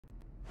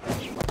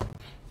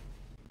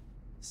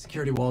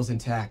Security wall's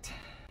intact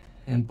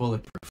and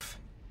bulletproof.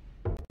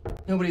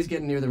 Nobody's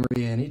getting near the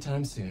Maria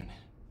anytime soon.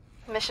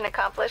 Mission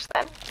accomplished,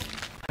 then?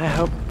 I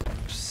hope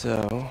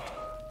so.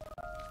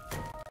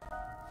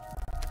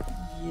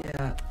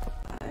 Yeah,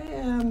 I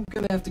am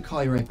gonna have to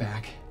call you right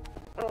back.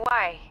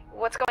 Why?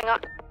 What's going on?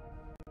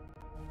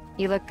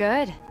 You look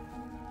good.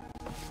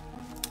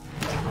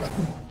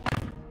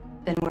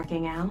 Been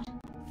working out?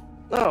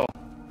 Oh.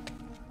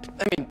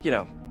 I mean, you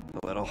know,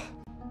 a little.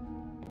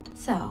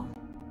 So,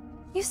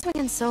 you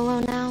swinging solo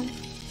now?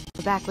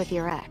 Or back with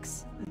your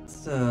ex?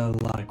 It's a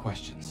lot of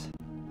questions.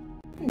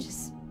 I'm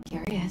just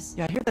curious.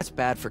 Yeah, I hear that's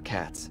bad for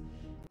cats.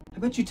 How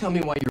about you tell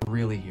me why you're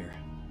really here?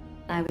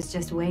 I was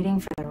just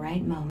waiting for the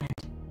right moment.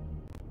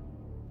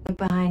 Look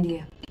behind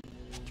you.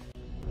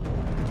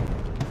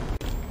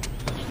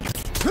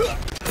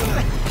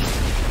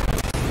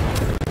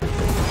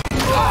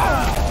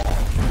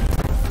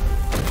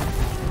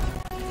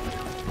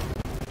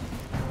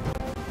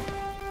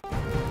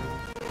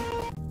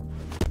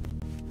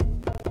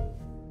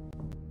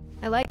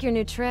 I like your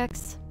new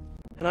tricks.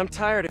 And I'm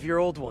tired of your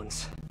old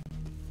ones.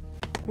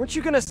 Weren't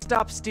you gonna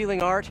stop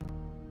stealing art?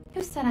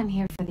 Who said I'm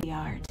here for the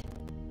art?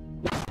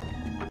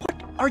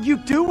 What are you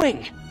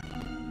doing?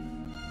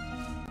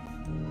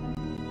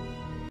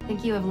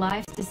 Think you have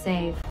lives to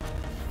save.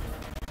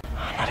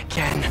 Not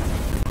again.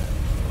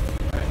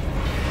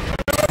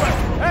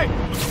 Hey!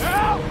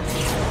 Help!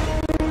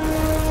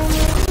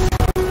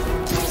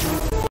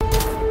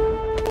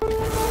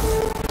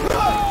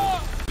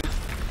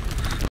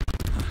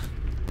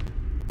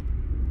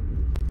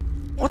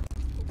 What?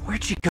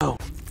 Where'd she go?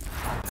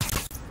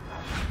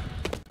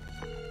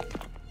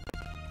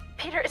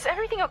 Peter, is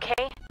everything okay?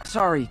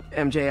 Sorry,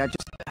 MJ, I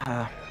just,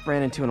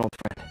 ran into an old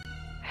friend.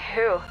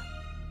 Who?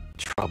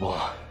 Trouble.